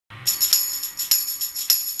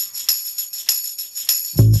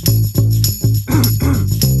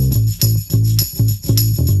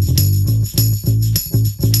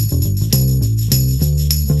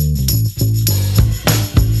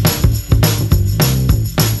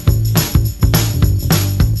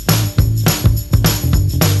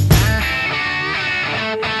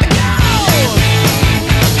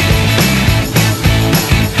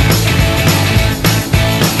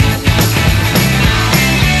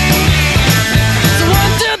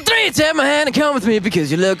hand and come with me,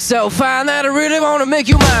 because you look so fine that I really wanna make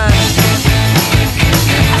you mine.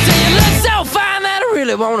 I say you look so fine that I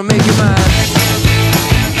really wanna make you mine.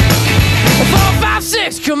 4, 5,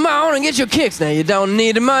 6, come on and get your kicks. Now you don't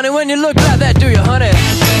need the money when you look like that, do you, honey?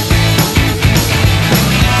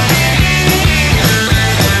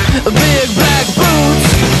 Big black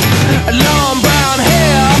boots, long brown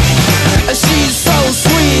hair. She's so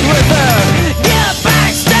sweet with her get back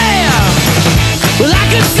stare. Well, I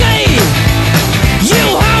could see you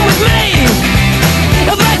home with me,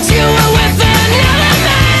 but you were with another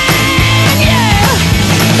man, yeah.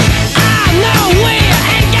 I know we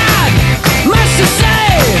ain't got much to say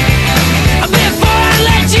before I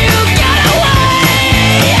let you get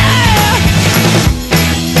away, yeah.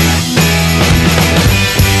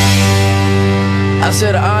 I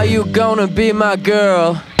said, are you gonna be my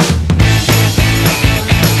girl?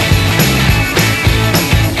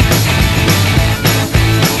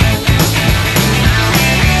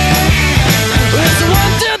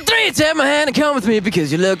 Take my hand and come with me,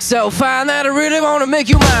 because you look so fine that I really wanna make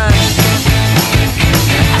you mine.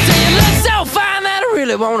 I say you look so fine that I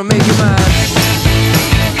really wanna make you mine.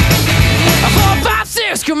 4, 5,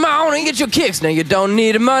 6, come on and get your kicks. Now you don't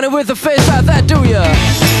need the money with a face like that, do ya?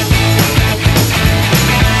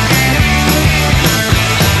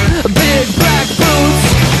 Big black boots,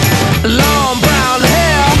 long brown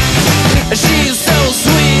hair. She's so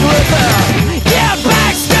sweet with her get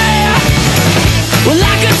back stare. Well,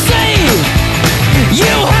 I could see you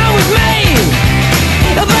home with me,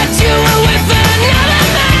 but you were with another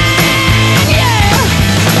man, yeah.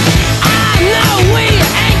 I know we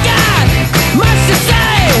ain't got much to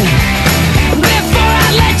say before I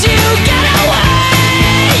let you get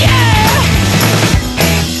away, yeah.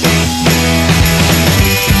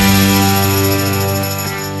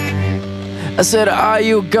 I said, are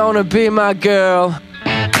you gonna be my girl?